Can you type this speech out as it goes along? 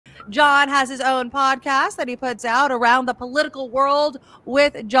John has his own podcast that he puts out, Around the Political World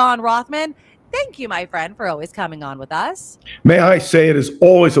with John Rothmann. Thank you, my friend, for always coming on with us. May I say it is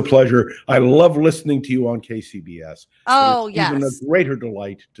always a pleasure. I love listening to you on KCBS. Oh, it's yes. Even a greater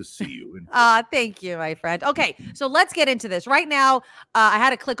delight to see you. Thank you, my friend. Okay, so let's get into this. Right now, I had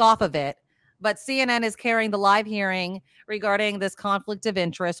to click off of it, but CNN is carrying the live hearing regarding this conflict of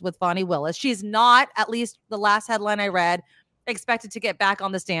interest with Fani Willis. She's not, at least the last headline I read, expected to get back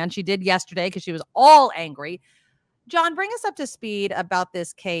on the stand. She did yesterday because she was all angry. John, bring us up to speed about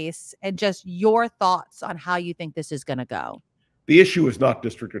this case and just your thoughts on how you think this is going to go. The issue is not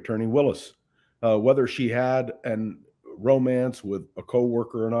District Attorney Willis. Whether she had a romance with a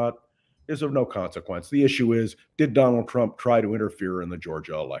coworker or not is of no consequence. The issue is, did Donald Trump try to interfere in the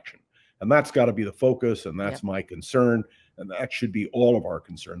Georgia election? And that's got to be the focus, and that's my concern, and that should be all of our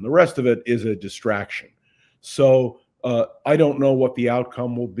concern. The rest of it is a distraction. So I don't know what the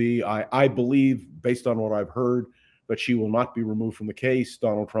outcome will be. I believe, based on what I've heard, that she will not be removed from the case.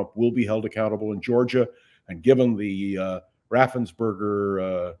 Donald Trump will be held accountable in Georgia. And given the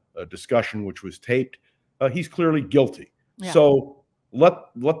Raffensperger discussion, which was taped, he's clearly guilty. Yeah. So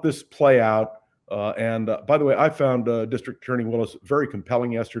let this play out. And by the way, I found District Attorney Willis very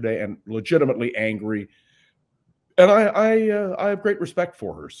compelling yesterday and legitimately angry. And I have great respect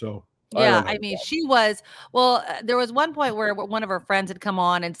for her. So yeah, I mean, she was, well, there was one point where one of her friends had come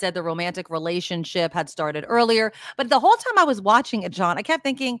on and said the romantic relationship had started earlier. But the whole time I was watching it, John, I kept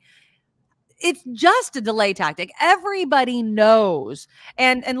thinking, it's just a delay tactic. Everybody knows.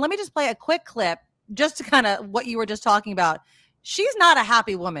 And let me just play a quick clip just to kind of what you were just talking about. She's not a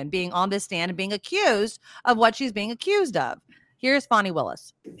happy woman being on this stand and being accused of what she's being accused of. Here's Fani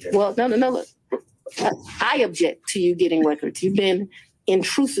Willis. Well, no. Look, I object to you getting records. You've been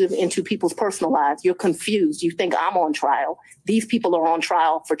intrusive into people's personal lives. You're confused. You think I'm on trial. These people are on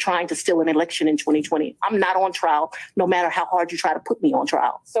trial for trying to steal an election in 2020. I'm not on trial, no matter how hard you try to put me on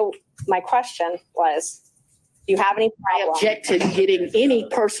trial. So my question was, do you have any problem? I object to getting any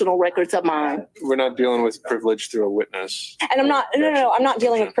personal records of mine. We're not dealing with privilege through a witness. And I'm not, no, I'm not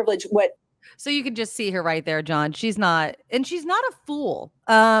dealing with privilege. So you can just see her right there, John. She's not a fool.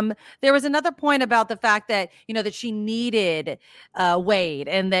 There was another point about the fact that, that she needed Wade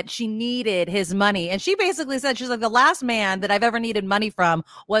and that she needed his money. And she basically said, she's like, the last man that I've ever needed money from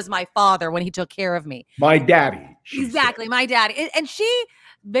was my father when he took care of me. My daddy. Exactly. My daddy. And she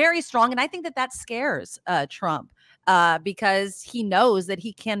very strong. And I think that scares Trump because he knows that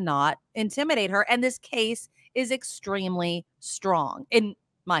he cannot intimidate her. And this case is extremely strong, in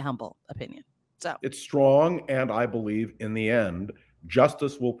my humble opinion. So it's strong, and I believe in the end,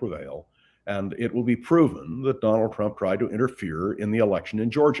 justice will prevail, and it will be proven that Donald Trump tried to interfere in the election in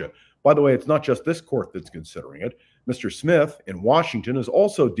Georgia. By the way, it's not just this court that's considering it. Mr. Smith in Washington is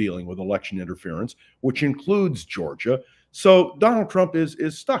also dealing with election interference, which includes Georgia. So Donald Trump is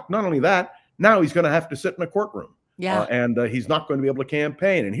stuck. Not only that, now he's going to have to sit in a courtroom. Yeah. And he's not going to be able to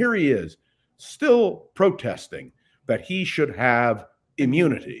campaign. And here he is, still protesting that he should have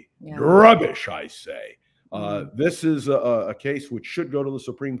immunity. Yeah. Rubbish, I say. This is a case which should go to the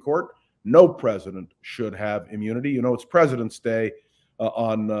Supreme Court. No president should have immunity. It's President's Day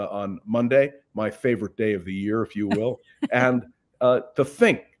on Monday, my favorite day of the year, if you will. And to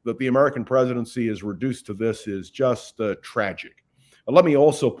think that the American presidency is reduced to this is just tragic. Let me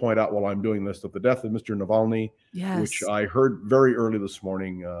also point out while I'm doing this that the death of Mr. Navalny, which I heard very early this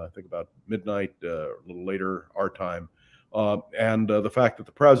morning, I think about midnight, a little later our time, and the fact that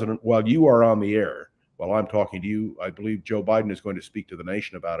the president, while you are on the air, while I'm talking to you, I believe Joe Biden is going to speak to the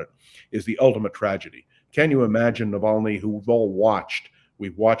nation about it, is the ultimate tragedy. Can you imagine Navalny, who we've all watched?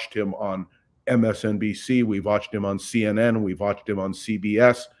 We've watched him on MSNBC, we've watched him on CNN, we've watched him on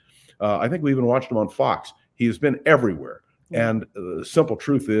CBS. I think we even watched him on Fox. He has been everywhere. And the simple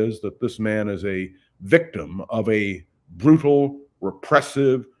truth is that this man is a victim of a brutal,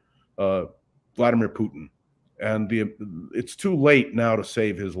 repressive Vladimir Putin. And it's too late now to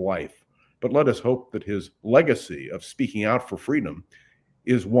save his life. But let us hope that his legacy of speaking out for freedom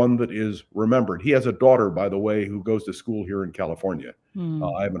is one that is remembered. He has a daughter, by the way, who goes to school here in California.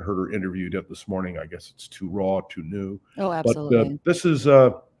 I haven't heard her interviewed yet this morning. I guess it's too raw, too new. Oh, absolutely. But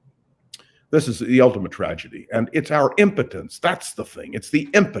this is the ultimate tragedy. And it's our impotence. That's the thing. It's the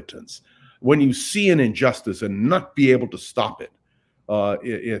impotence. When you see an injustice and not be able to stop it,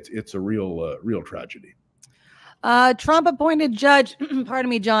 it's a real tragedy. Trump appointed judge, pardon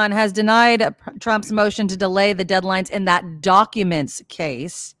me, John, has denied Trump's motion to delay the deadlines in that documents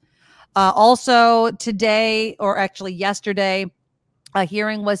case. Also today, or actually yesterday, a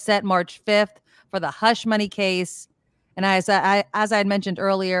hearing was set March 5th for the hush money case. And as I had mentioned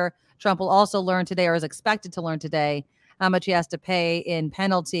earlier, Trump will also learn today, or is expected to learn today, how much he has to pay in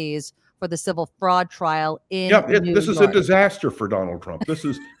penalties for the civil fraud trial in New this is York. a disaster for Donald Trump. This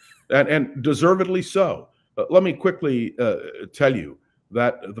is, and deservedly so. Let me quickly tell you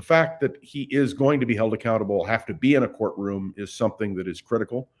that the fact that he is going to be held accountable, have to be in a courtroom, is something that is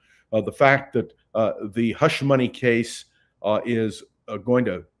critical. The fact that the hush money case is going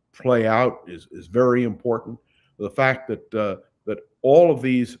to play out is very important. The fact that that all of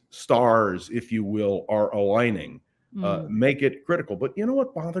these stars, if you will, are aligning, make it critical. But you know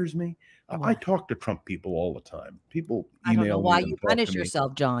what bothers me? I talk to Trump people all the time. People email me. I don't know why and you talk punish to me.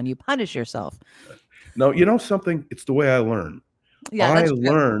 yourself, John. You punish yourself. No, you know something? It's the way I learn. Yeah, I that's true.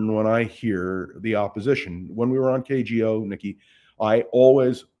 learn when I hear the opposition. When we were on KGO, Nikki, I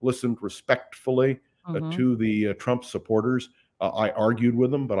always listened respectfully to the Trump supporters. I argued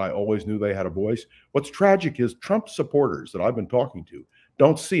with them, but I always knew they had a voice. What's tragic is Trump supporters that I've been talking to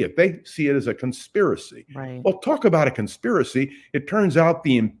don't see it. They see it as a conspiracy. Right. Well, talk about a conspiracy. It turns out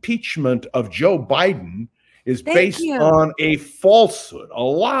the impeachment of Joe Biden is based on a falsehood, a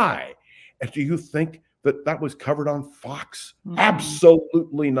lie. And do you think that that was covered on Fox?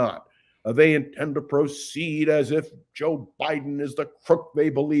 Absolutely not. They intend to proceed as if Joe Biden is the crook they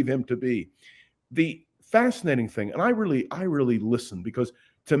believe him to be. The fascinating thing, and I really listen, because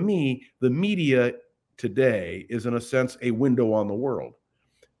to me, the media today is in a sense a window on the world.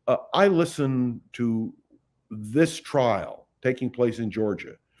 I listen to this trial taking place in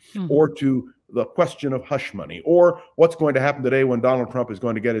Georgia, or to the question of hush money, or what's going to happen today when Donald Trump is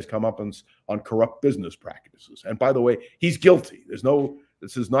going to get his comeuppance on corrupt business practices. And by the way, he's guilty.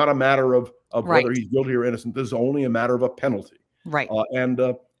 This is not a matter of whether he's guilty or innocent. This is only a matter of a penalty. Right.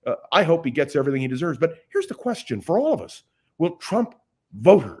 I hope he gets everything he deserves. But here's the question for all of us. Will Trump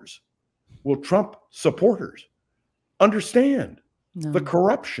voters, will Trump supporters understand the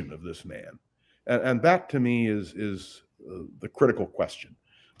corruption of this man? And that to me is the critical question,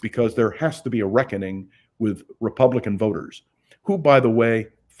 because there has to be a reckoning with Republican voters who, by the way,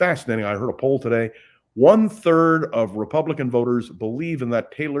 fascinating. I heard a poll today. 1/3 of Republican voters believe in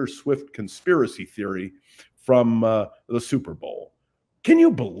that Taylor Swift conspiracy theory from the Super Bowl. Can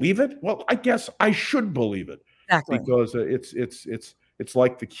you believe it? Well, I guess I should believe it. Exactly. Because it's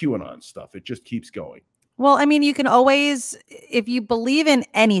like the QAnon stuff. It just keeps going. Well, I mean, you can always, if you believe in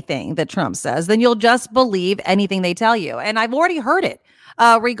anything that Trump says, then you'll just believe anything they tell you. And I've already heard it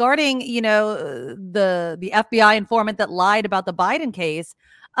regarding, the FBI informant that lied about the Biden case.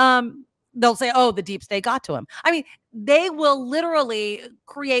 They'll say, oh, the deep state got to him. I mean, they will literally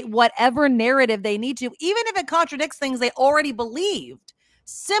create whatever narrative they need to, even if it contradicts things they already believed,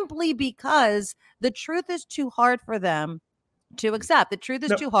 simply because the truth is too hard for them to accept. The truth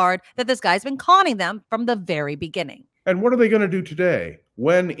is too hard that this guy's been conning them from the very beginning. And what are they going to do today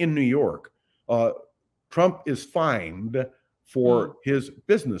when in New York, Trump is fined for his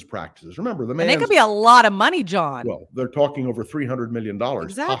business practices? Remember, the man. And it could be a lot of money, John. Well, they're talking over $300 million.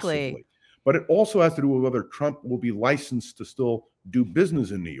 Exactly. Possibly. But it also has to do with whether Trump will be licensed to still do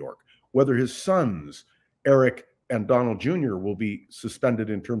business in New York, whether his sons, Eric and Donald Jr., will be suspended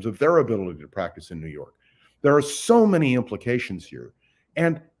in terms of their ability to practice in New York. There are so many implications here.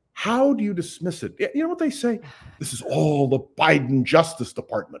 And how do you dismiss it? You know what they say? This is all the Biden Justice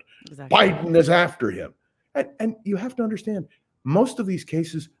Department. Exactly. Biden is after him. And you have to understand, most of these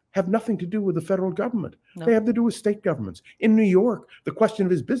cases have nothing to do with the federal government. No. They have to do with state governments. In New York, the question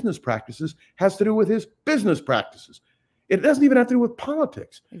of his business practices has to do with his business practices. It doesn't even have to do with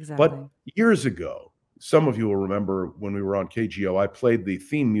politics. Exactly. But years ago, some of you will remember when we were on KGO, I played the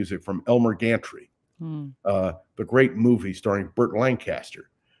theme music from Elmer Gantry, the great movie starring Burt Lancaster,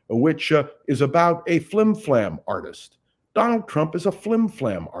 which is about a flim-flam artist. Donald Trump is a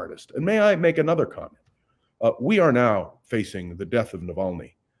flim-flam artist. And may I make another comment? We are now facing the death of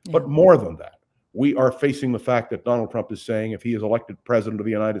Navalny. Yeah. But more than that, we are facing the fact that Donald Trump is saying if he is elected president of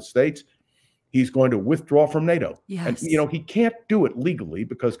the United States, he's going to withdraw from NATO. Yes. And, he can't do it legally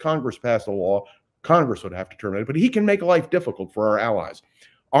because Congress passed a law. Congress would have to terminate it, but he can make life difficult for our allies.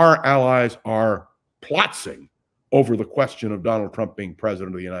 Our allies are plotzing over the question of Donald Trump being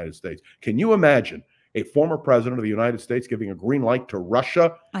president of the United States. Can you imagine a former president of the United States giving a green light to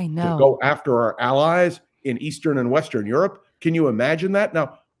Russia to go after our allies in Eastern and Western Europe? Can you imagine that?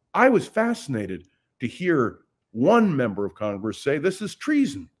 Now, I was fascinated to hear one member of Congress say this is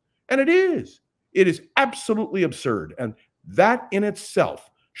treason. And it is. It is absolutely absurd. And that in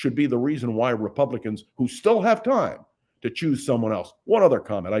itself should be the reason why Republicans who still have time to choose someone else. One other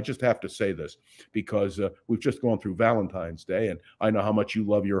comment. I just have to say this because we've just gone through Valentine's Day, and I know how much you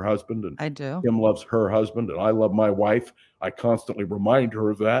love your husband, and I do. Kim loves her husband, and I love my wife. I constantly remind her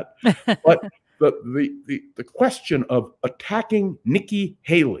of that. But the question of attacking Nikki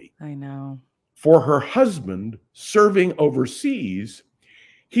Haley, I know, for her husband serving overseas,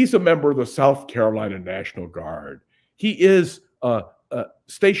 he's a member of the South Carolina National Guard. He is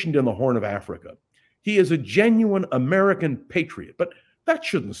stationed in the Horn of Africa. He is a genuine American patriot, but that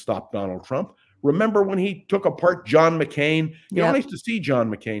shouldn't stop Donald Trump. Remember when he took apart John McCain? You know, I used to see John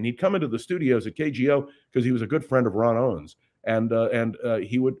McCain. He'd come into the studios at KGO because he was a good friend of Ron Owens. And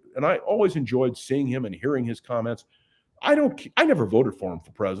I always enjoyed seeing him and hearing his comments. I never voted for him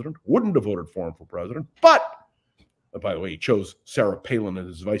for president, wouldn't have voted for him for president, but by the way, he chose Sarah Palin as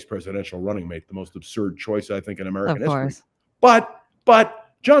his vice presidential running mate, the most absurd choice, I think, in American history. But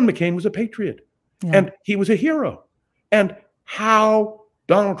John McCain was a patriot, and he was a hero. And how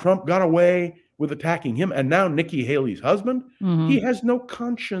Donald Trump got away with attacking him, and now Nikki Haley's husband, he has no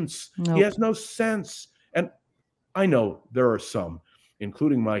conscience. Nope. He has no sense. And I know there are some,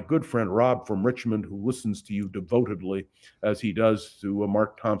 including my good friend Rob from Richmond, who listens to you devotedly, as he does to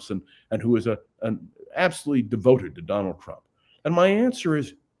Mark Thompson, and who is an absolutely devoted to Donald Trump. And my answer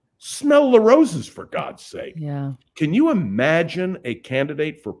is, smell the roses, for God's sake. Yeah. Can you imagine a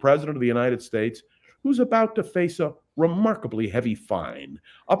candidate for president of the United States who's about to face a remarkably heavy fine,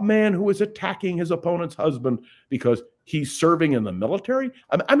 a man who is attacking his opponent's husband because he's serving in the military?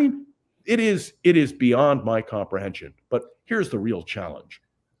 I mean, it is beyond my comprehension. But here's the real challenge.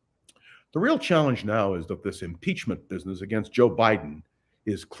 The real challenge now is that this impeachment business against Joe Biden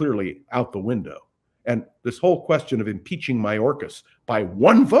is clearly out the window. And this whole question of impeaching Mayorkas by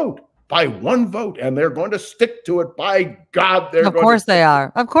one vote, and they're going to stick to it. By God, they're going to. Of course they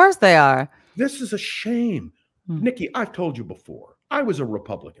are. Of course they are. This is a shame. Nikki, I've told you before, I was a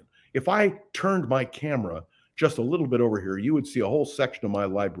Republican. If I turned my camera just a little bit over here, you would see a whole section of my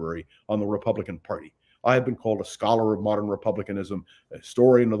library on the Republican Party. I have been called a scholar of modern republicanism, a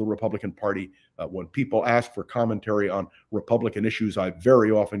historian of the Republican Party. When people ask for commentary on Republican issues, I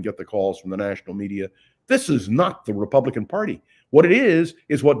very often get the calls from the national media. This is not the Republican Party. What it is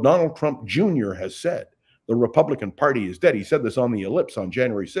what Donald Trump Jr. has said. The Republican Party is dead. He said this on the Ellipse on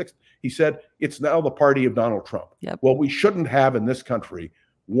January 6th. He said, it's now the party of Donald Trump. Yep. Well, we shouldn't have in this country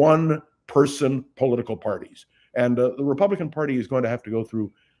one-person political parties. And the Republican Party is going to have to go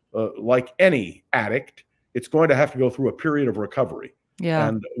through, like any addict, it's going to have to go through a period of recovery. Yeah.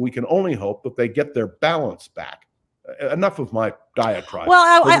 And we can only hope that they get their balance back. Enough of my diatribe.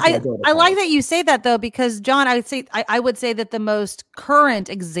 Well, I like that you say that, though, because, John, I would say that the most current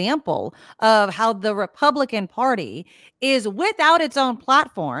example of how the Republican Party is without its own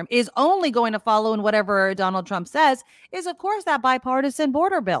platform, is only going to follow in whatever Donald Trump says, is, of course, that bipartisan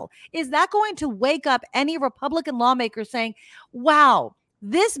border bill. Is that going to wake up any Republican lawmaker saying, wow,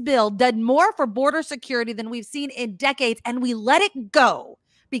 this bill did more for border security than we've seen in decades, and we let it go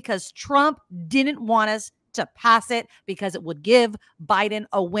because Trump didn't want us to pass it because it would give Biden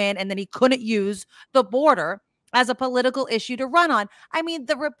a win, and then he couldn't use the border as a political issue to run on. I mean,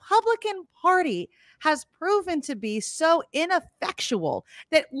 the Republican Party has proven to be so ineffectual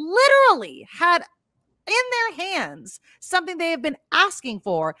that literally had in their hands something they have been asking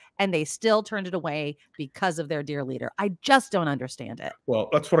for, and they still turned it away because of their dear leader. I just don't understand it. Well,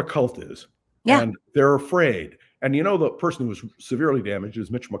 that's what a cult is. Yeah. And they're afraid. And you know, the person who was severely damaged is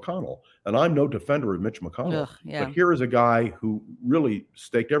Mitch McConnell. And I'm no defender of Mitch McConnell. Yeah. But here is a guy who really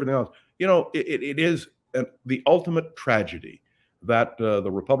staked everything else. You know, it is the ultimate tragedy that the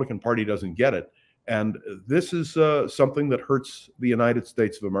Republican Party doesn't get it. And this is something that hurts the United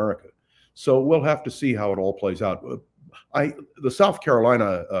States of America. So we'll have to see how it all plays out. The South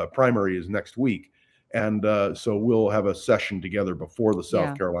Carolina primary is next week. And so we'll have a session together before the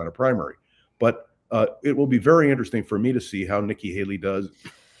South Carolina primary. But it will be very interesting for me to see how Nikki Haley does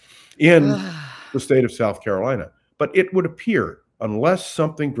in the state of South Carolina. But it would appear, unless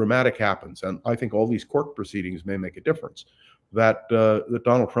something dramatic happens, and I think all these court proceedings may make a difference, that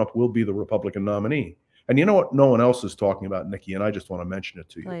Donald Trump will be the Republican nominee. And you know what no one else is talking about, Nikki, and I just want to mention it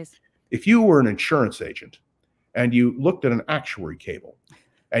to you. Please. If you were an insurance agent and you looked at an actuary cable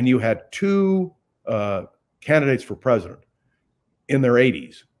and you had two candidates for president in their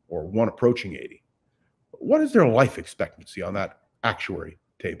 80s, or one approaching 80, what is their life expectancy on that actuary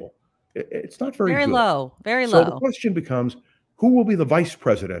table? It's not very good. Low, very low. So the question becomes, who will be the vice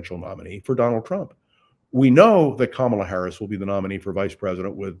presidential nominee for Donald Trump? We know that Kamala Harris will be the nominee for vice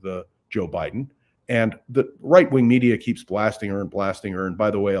president with Joe Biden. And the right-wing media keeps blasting her. And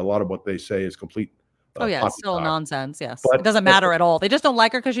by the way, a lot of what they say is complete Oh, yeah, it's still nonsense, yes. But it doesn't matter at all. They just don't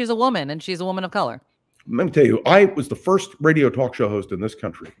like her because she's a woman, and she's a woman of color. Let me tell you, I was the first radio talk show host in this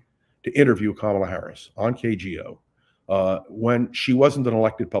country to interview Kamala Harris on KGO when she wasn't an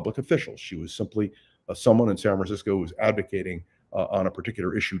elected public official. She was simply someone in San Francisco who was advocating on a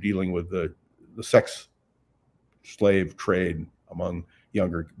particular issue dealing with the sex slave trade among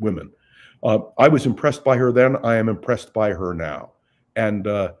younger women. I was impressed by her then. I am impressed by her now. And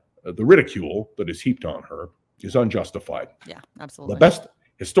the ridicule that is heaped on her is unjustified. Yeah, absolutely. The best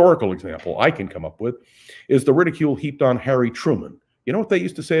historical example I can come up with is the ridicule heaped on Harry Truman. You know what they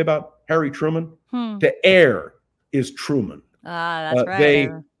used to say about Harry Truman? To err is Truman. That's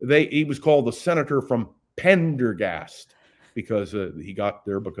right. He was called the senator from Pendergast because he got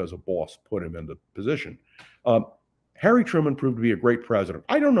there because a boss put him in the position. Harry Truman proved to be a great president.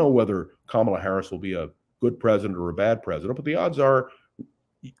 I don't know whether Kamala Harris will be a good president or a bad president, but the odds are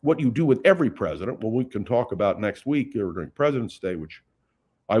what you do with every president, well, we can talk about next week or during President's Day, which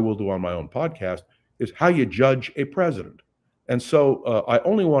I will do on my own podcast, is how you judge a president. And so I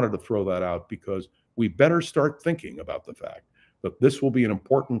only wanted to throw that out because we better start thinking about the fact that this will be an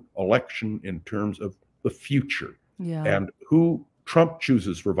important election in terms of the future. Yeah. And who Trump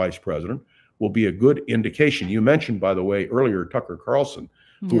chooses for vice president will be a good indication. You mentioned, by the way, earlier, Tucker Carlson,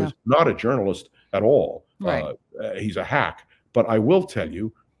 who is not a journalist at all. Right. He's a hack. But I will tell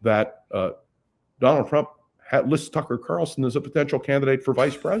you that Donald Trump lists Tucker Carlson as a potential candidate for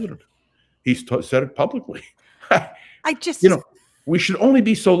vice president. He's said it publicly. I just, we should only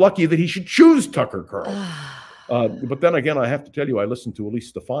be so lucky that he should choose Tucker Carlson. But then again, I have to tell you, I listened to Elise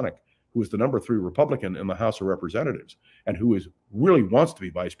Stefanik, who is the #3 Republican in the House of Representatives, and who really wants to be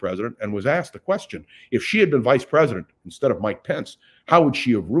vice president, and was asked the question, if she had been vice president instead of Mike Pence, how would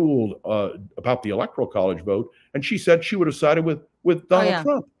she have ruled about the Electoral College vote? And she said she would have sided with Donald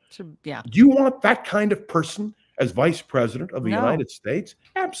Trump. Yeah. Do you want that kind of person as vice president of the United States?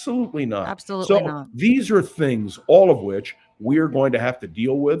 Absolutely not. Absolutely not. These are things, all of which we're going to have to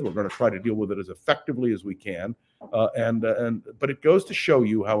deal with. We're going to try to deal with it as effectively as we can. But it goes to show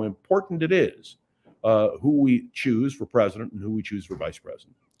you how important it is who we choose for president and who we choose for vice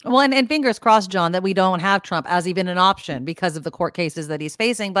president. Well, and fingers crossed, John, that we don't have Trump as even an option because of the court cases that he's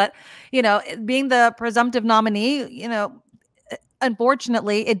facing. But, being the presumptive nominee,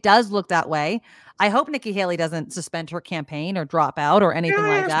 unfortunately, it does look that way. I hope Nikki Haley doesn't suspend her campaign or drop out or anything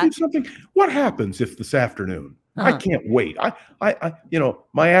like that. What happens if this afternoon? I can't wait. I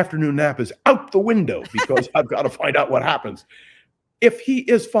my afternoon nap is out the window because I've got to find out what happens. If he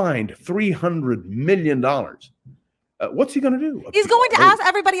is fined $300 million, what's he going to do? He's going to ask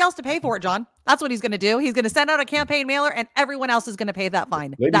everybody else to pay for it, John. That's what he's going to do. He's going to send out a campaign mailer and everyone else is going to pay that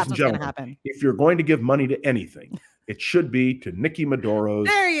fine. That's what's going to happen. If you're going to give money to anything, it should be to Nikki Maduro's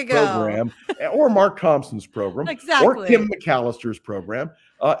program or Mark Thompson's program or Kim McAllister's program.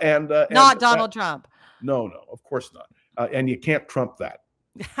 Not Donald Trump. No, of course not. And you can't trump that.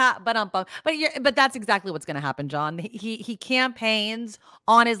 But that's exactly what's going to happen, John. He campaigns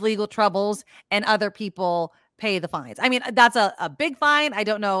on his legal troubles and other people pay the fines. I mean, that's a big fine. I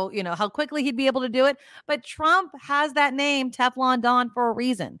don't know, how quickly he'd be able to do it, but Trump has that name Teflon Don for a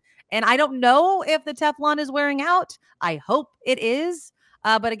reason. And I don't know if the Teflon is wearing out. I hope it is.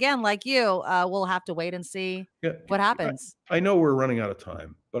 But again, like you, we'll have to wait and see what happens. I know we're running out of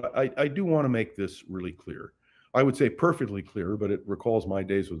time, but I do want to make this really clear. I would say perfectly clear, but it recalls my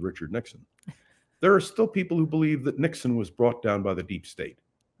days with Richard Nixon. There are still people who believe that Nixon was brought down by the deep state.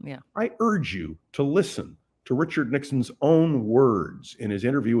 Yeah. I urge you to listen to Richard Nixon's own words in his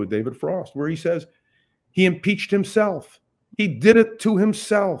interview with David Frost, where he says he impeached himself. He did it to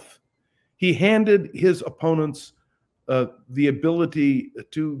himself. He handed his opponents the ability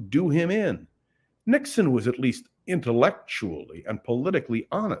to do him in. Nixon was at least intellectually and politically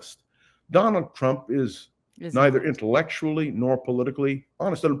honest. Donald Trump is neither intellectually nor politically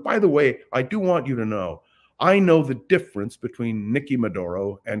honest. And by the way, I do want you to know, I know the difference between Nikki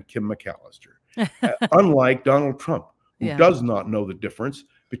Maduro and Kim McAllister, unlike Donald Trump, who does not know the difference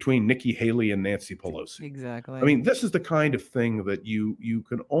between Nikki Haley and Nancy Pelosi. Exactly. I mean, this is the kind of thing that you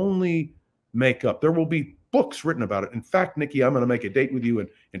can only make up. There will be books written about it. In fact, Nikki, I'm going to make a date with you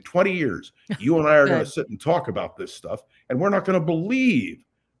in 20 years. You and I are going to sit and talk about this stuff, and we're not going to believe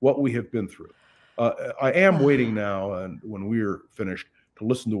what we have been through. I am waiting now, and when we're finished, to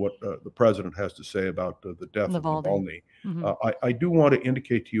listen to what the president has to say about the death of Navalny. I do want to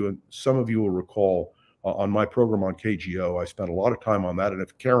indicate to you, and some of you will recall on my program on KGO, I spent a lot of time on that. And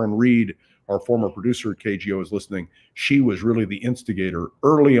if Karen Reed, our former producer at KGO, is listening, she was really the instigator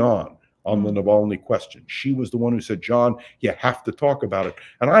early on on the Navalny question. She was the one who said, John, you have to talk about it.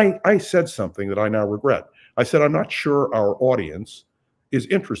 And I said something that I now regret. I said, I'm not sure our audience is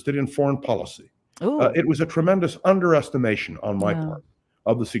interested in foreign policy. It was a tremendous underestimation on my part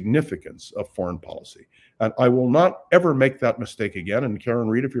of the significance of foreign policy. And I will not ever make that mistake again. And Karen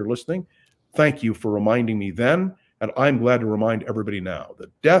Reed, if you're listening, thank you for reminding me then. And I'm glad to remind everybody now, the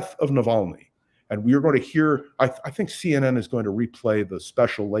death of Navalny. And we are going to hear, I think CNN is going to replay the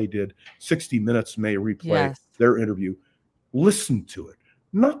special they did. 60 Minutes may replay their interview. Listen to it.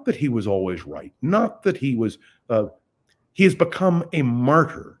 Not that he was always right. Not that he was, he has become a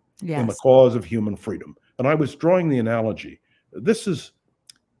martyr in the cause of human freedom. And I was drawing the analogy. This is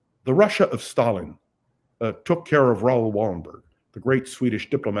the Russia of Stalin took care of Raoul Wallenberg, the great Swedish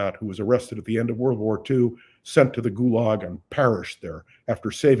diplomat who was arrested at the end of World War II, sent to the Gulag and perished there after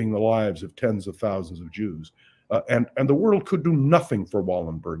saving the lives of tens of thousands of Jews. And the world could do nothing for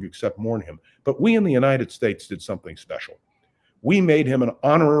Wallenberg except mourn him. But we in the United States did something special. We made him an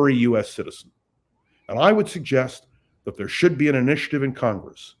honorary U.S. citizen. And I would suggest that there should be an initiative in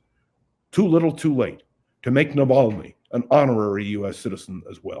Congress, too little, too late, to make Navalny an honorary U.S. citizen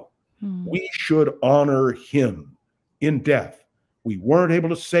as well. We should honor him in death. We weren't able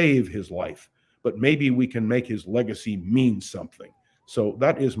to save his life, but maybe we can make his legacy mean something. So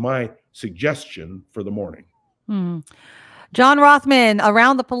that is my suggestion for the morning. John Rothmann,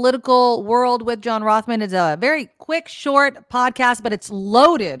 Around the Political World with John Rothmann is a very quick, short podcast, but it's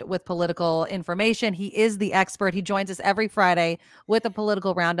loaded with political information. He is the expert. He joins us every Friday with a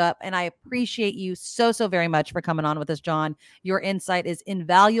political roundup. And I appreciate you so very much for coming on with us, John. Your insight is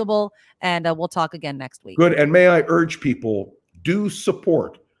invaluable. And we'll talk again next week. Good. And may I urge people, do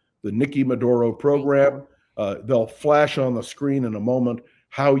support the Nikki Maduro program. They'll flash on the screen in a moment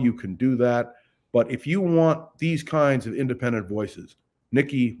how you can do that. But if you want these kinds of independent voices,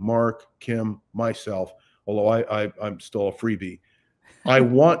 Nikki, Mark, Kim, myself, although I'm still a freebie, I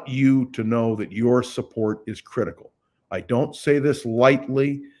want you to know that your support is critical. I don't say this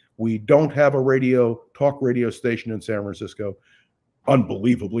lightly. We don't have a talk radio station in San Francisco,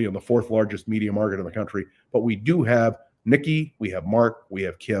 unbelievably in the 4th largest media market in the country. But we do have Nikki, we have Mark, we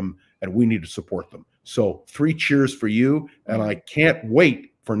have Kim, and we need to support them. So 3 cheers for you. And I can't wait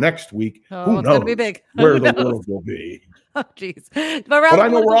for next week. Who knows gonna be big. Where the world will be. Oh, geez. But I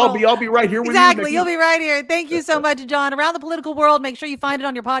know where I'll be. I'll be right here with you. Exactly. You'll be right here. Thank you so much, John. Around the Political World. Make sure you find it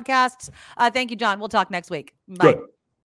on your podcasts. Thank you, John. We'll talk next week. Bye. Good.